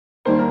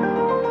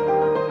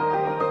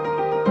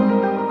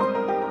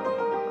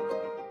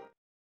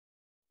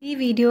ഈ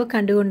വീഡിയോ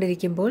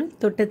കണ്ടുകൊണ്ടിരിക്കുമ്പോൾ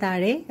തൊട്ട്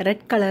താഴെ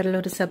റെഡ് കളറിൽ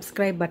ഒരു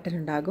സബ്സ്ക്രൈബ് ബട്ടൺ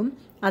ഉണ്ടാകും.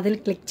 അതിൽ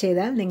ക്ലിക്ക്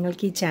ചെയ്താൽ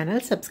നിങ്ങൾക്ക് ഈ ചാനൽ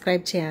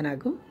സബ്സ്ക്രൈബ്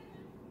ചെയ്യാനാകും.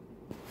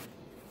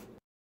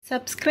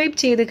 സബ്സ്ക്രൈബ്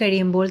ചെയ്ത്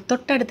കഴിയുമ്പോൾ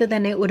തൊട്ടടുത്ത്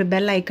തന്നെ ഒരു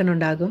ബെൽ ഐക്കൺ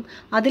ഉണ്ടാകും.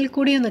 അതിൽ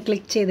കൂടി ഒന്ന്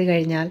ക്ലിക്ക് ചെയ്ത്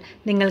കഴിഞ്ഞാൽ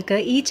നിങ്ങൾക്ക്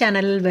ഈ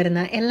ചാനലിൽ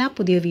വരുന്ന എല്ലാ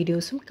പുതിയ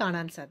വീഡിയോസും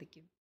കാണാൻ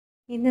സാധിക്കും.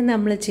 ഇന്ന്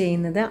നമ്മൾ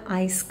ചെയ്യുന്നത്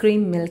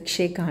ഐസ്ക്രീം മിൽക്ക്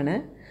ഷേക്ക് ആണ്.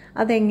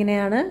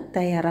 അതെങ്ങനെയാണ്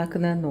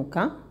തയ്യാറാക്കുന്നതെന്ന്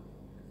നോക്കാം.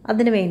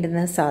 അതിന്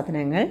വേണ്ടുന്ന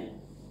സാധനങ്ങൾ: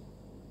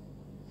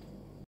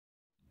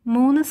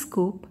 3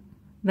 സ്കൂപ്പ്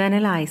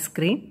വനില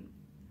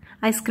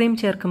ഐസ്ക്രീം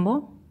ചേർക്കുമ്പോൾ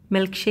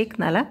മിൽക്ക് ഷേക്ക്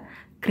നല്ല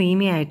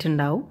ക്രീമി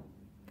ആയിട്ടുണ്ടാവും.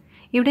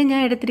 ഇവിടെ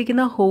ഞാൻ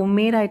എടുത്തിരിക്കുന്ന ഹോം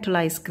മെയ്ഡ് ആയിട്ടുള്ള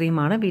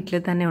ഐസ്ക്രീമാണ്, വീട്ടിൽ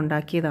തന്നെ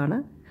ഉണ്ടാക്കിയതാണ്.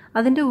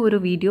 അതിൻ്റെ ഒരു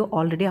വീഡിയോ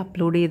ഓൾറെഡി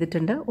അപ്ലോഡ്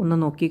ചെയ്തിട്ടുണ്ട്, ഒന്ന്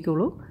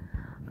നോക്കിക്കോളൂ.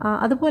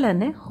 അതുപോലെ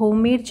തന്നെ ഹോം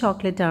മെയ്ഡ്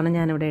ചോക്ലേറ്റ് ആണ്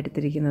ഞാനിവിടെ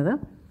എടുത്തിരിക്കുന്നത്.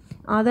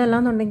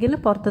 അതല്ലാന്നുണ്ടെങ്കിൽ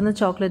പുറത്തുനിന്ന്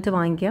ചോക്ലേറ്റ്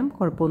വാങ്ങിക്കാം,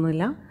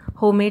 കുഴപ്പമൊന്നുമില്ല.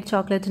 Home made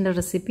ചോക്ലേറ്റിൻ്റെ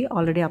recipe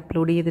already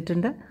upload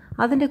ചെയ്തിട്ടുണ്ട്.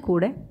 അതിൻ്റെ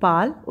കൂടെ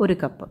പാൽ 1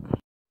 കപ്പ്,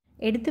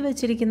 എടുത്തു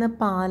വച്ചിരിക്കുന്ന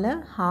പാല്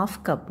 1/2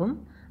 കപ്പും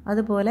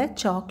അതുപോലെ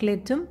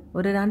ചോക്ലേറ്റും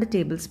 2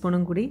 ടേബിൾ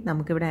സ്പൂണും കൂടി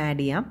നമുക്കിവിടെ ആഡ്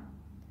ചെയ്യാം.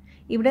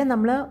 ഇവിടെ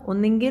നമ്മൾ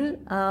ഒന്നെങ്കിൽ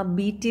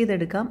ബീറ്റ്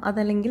ചെയ്തെടുക്കാം,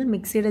 അതല്ലെങ്കിൽ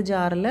മിക്സിയുടെ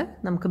ജാറിൽ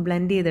നമുക്ക്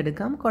ബ്ലെൻഡ്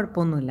ചെയ്തെടുക്കാം,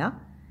 കുഴപ്പമൊന്നുമില്ല.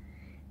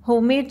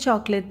 ഹോം മെയ്ഡ്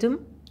ചോക്ലേറ്റും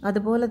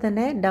അതുപോലെ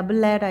തന്നെ ഡബിൾ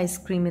ലെയർഡ്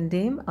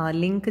ഐസ്ക്രീമിൻ്റെയും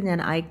ലിങ്ക്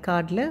ഞാൻ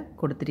ഐക്കാർഡിൽ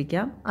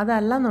കൊടുത്തിരിക്കാം.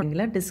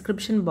 അതല്ലാന്നുണ്ടെങ്കിൽ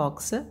ഡിസ്ക്രിപ്ഷൻ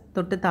ബോക്സ്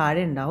തൊട്ട്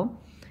താഴെ ഉണ്ടാവും,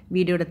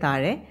 വീഡിയോയുടെ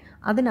താഴെ.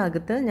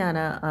 അതിനകത്ത് ഞാൻ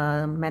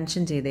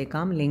മെൻഷൻ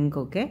ചെയ്തേക്കാം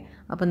ലിങ്കൊക്കെ,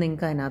 അപ്പോൾ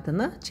നിങ്ങൾക്ക്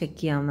അതിനകത്തുനിന്ന് ചെക്ക്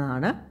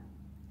ചെയ്യാവുന്നതാണ്.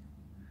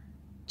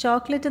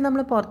 ചോക്ലേറ്റ്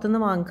നമ്മൾ പുറത്തുനിന്ന്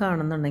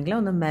വാങ്ങുകയാണെന്നുണ്ടെങ്കിൽ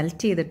ഒന്ന്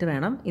മെൽറ്റ് ചെയ്തിട്ട്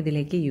വേണം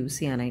ഇതിലേക്ക് യൂസ്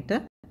ചെയ്യാനായിട്ട്.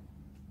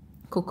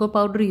 കൊക്കോ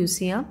പൗഡർ യൂസ്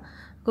ചെയ്യാം.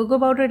 കൊക്കോ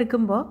പൗഡർ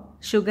എടുക്കുമ്പോൾ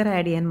ഷുഗർ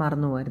ആഡ് ചെയ്യാൻ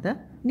മറന്നു പോകരുത്.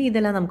 ഇനി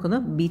ഇതെല്ലാം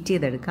നമുക്കൊന്ന് ബീറ്റ്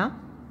ചെയ്തെടുക്കാം.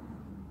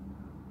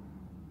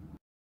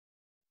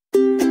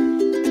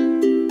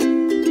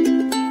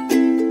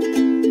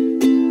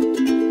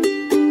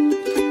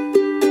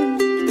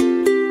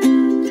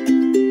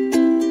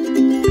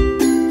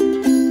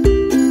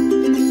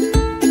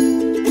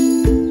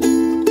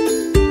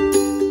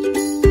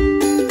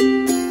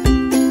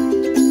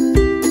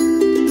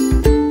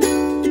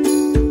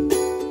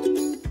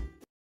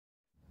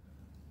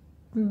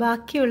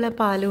 ബാക്കിയുള്ള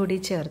പാൽ കൂടി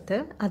ചേർത്ത്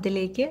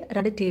അതിലേക്ക്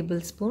 2 ടേബിൾ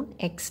സ്പൂൺ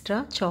എക്സ്ട്രാ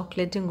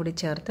ചോക്ലേറ്റും കൂടി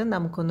ചേർത്ത്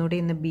നമുക്കൊന്നുകൂടി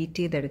ഒന്ന്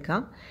ബീറ്റ്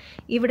ചെയ്തെടുക്കാം.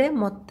 ഇവിടെ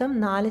മൊത്തം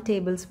 4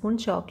 ടേബിൾ സ്പൂൺ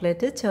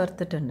ചോക്ലേറ്റ്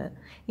ചേർത്തിട്ടുണ്ട്.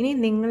 ഇനി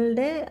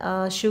നിങ്ങളുടെ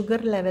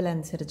ഷുഗർ ലെവൽ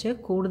അനുസരിച്ച്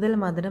കൂടുതൽ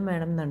മധുരം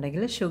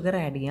വേണമെന്നുണ്ടെങ്കിൽ ഷുഗർ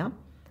ആഡ് ചെയ്യാം.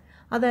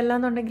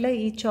 അതല്ലാന്നുണ്ടെങ്കിൽ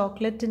ഈ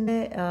ചോക്ലേറ്റിൻ്റെ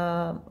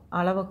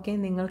അളവൊക്കെ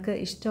നിങ്ങൾക്ക്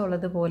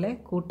ഇഷ്ടമുള്ളതുപോലെ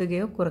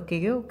കൂട്ടുകയോ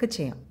കുറയ്ക്കുകയോ ഒക്കെ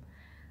ചെയ്യാം.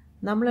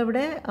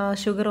 നമ്മളിവിടെ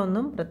ഷുഗർ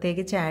ഒന്നും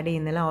പ്രത്യേകിച്ച് ആഡ്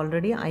ചെയ്യുന്നില്ല.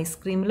 ഓൾറെഡി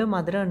ഐസ്ക്രീമിൽ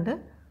മധുരമുണ്ട്,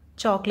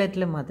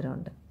 ചോക്ലേറ്റിലും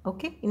മധുരമുണ്ട്.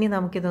 ഓക്കെ, ഇനി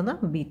നമുക്കിതൊന്ന്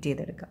ബീറ്റ്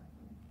ചെയ്തെടുക്കാം.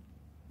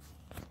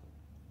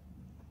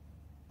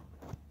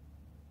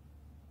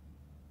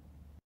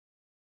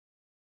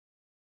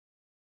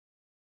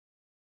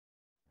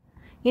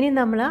 ഇനി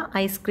നമ്മൾ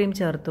ഐസ്ക്രീം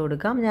ചേർത്ത്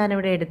കൊടുക്കാം.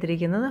 ഞാനിവിടെ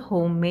എടുത്തിരിക്കുന്നത്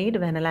ഹോം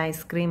മെയ്ഡ് വെനില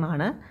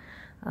ഐസ്ക്രീമാണ്.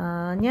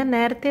 ഞാൻ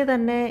നേരത്തെ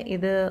തന്നെ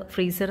ഇത്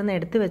ഫ്രീസറിൽ നിന്ന്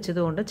എടുത്ത്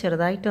വെച്ചതുകൊണ്ട്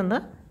ചെറുതായിട്ടൊന്ന്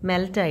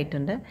മെൽറ്റ്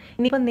ആയിട്ടുണ്ട്.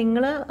 ഇനിയിപ്പോൾ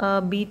നിങ്ങൾ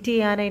ബീറ്റ്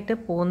ചെയ്യാനായിട്ട്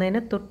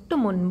പോകുന്നതിന് തൊട്ട്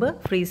മുൻപ്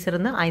ഫ്രീസറിൽ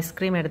നിന്ന്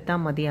ഐസ്ക്രീം എടുത്താൽ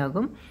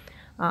മതിയാകും,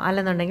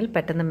 അല്ലെന്നുണ്ടെങ്കിൽ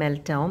പെട്ടെന്ന്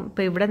മെൽറ്റാവും.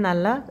 ഇപ്പോൾ ഇവിടെ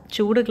നല്ല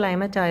ചൂട്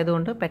ക്ലൈമറ്റ്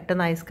ആയതുകൊണ്ട്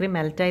പെട്ടെന്ന് ഐസ്ക്രീം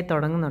മെൽറ്റായി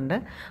തുടങ്ങുന്നുണ്ട്.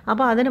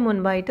 അപ്പോൾ അതിന്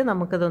മുൻപായിട്ട്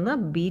നമുക്കതൊന്ന്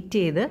ബീറ്റ്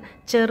ചെയ്ത്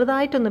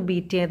ചെറുതായിട്ടൊന്ന്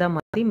ബീറ്റ് ചെയ്താൽ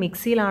മതി.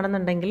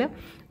 മിക്സിയിലാണെന്നുണ്ടെങ്കിൽ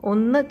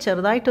ഒന്ന്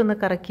ചെറുതായിട്ടൊന്ന്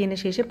കറക്കിയതിന്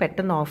ശേഷം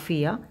പെട്ടെന്ന് ഓഫ്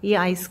ചെയ്യുക. ഈ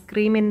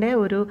ഐസ്ക്രീമിൻ്റെ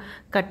ഒരു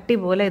കട്ടി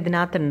പോലെ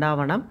ഇതിനകത്ത്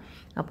ഉണ്ടാവണം.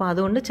 അപ്പോൾ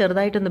അതുകൊണ്ട്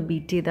ചെറുതായിട്ടൊന്ന്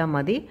ബീറ്റ് ചെയ്താൽ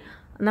മതി.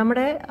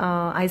 നമ്മുടെ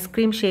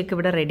ഐസ്ക്രീം ഷേക്ക്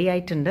ഇവിടെ റെഡി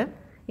ആയിട്ടുണ്ട്.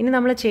 ഇനി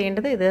നമ്മൾ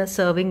ചെയ്യേണ്ടത് ഇത്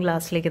സെർവിങ്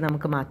ഗ്ലാസ്സിലേക്ക്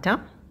നമുക്ക് മാറ്റാം.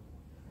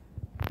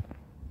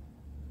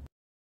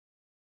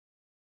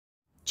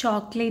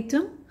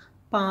 ചോക്ലേറ്റും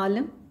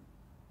പാലും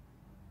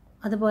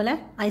അതുപോലെ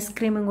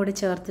ഐസ്ക്രീമും കൂടി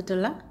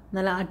ചേർത്തിട്ടുള്ള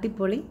നല്ല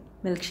അടിപൊളി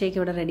മിൽക്ക് ഷേക്ക്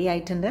ഇവിടെ റെഡി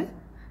ആയിട്ടുണ്ട്.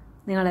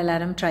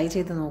 നിങ്ങളെല്ലാവരും ട്രൈ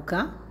ചെയ്ത്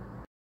നോക്കുക.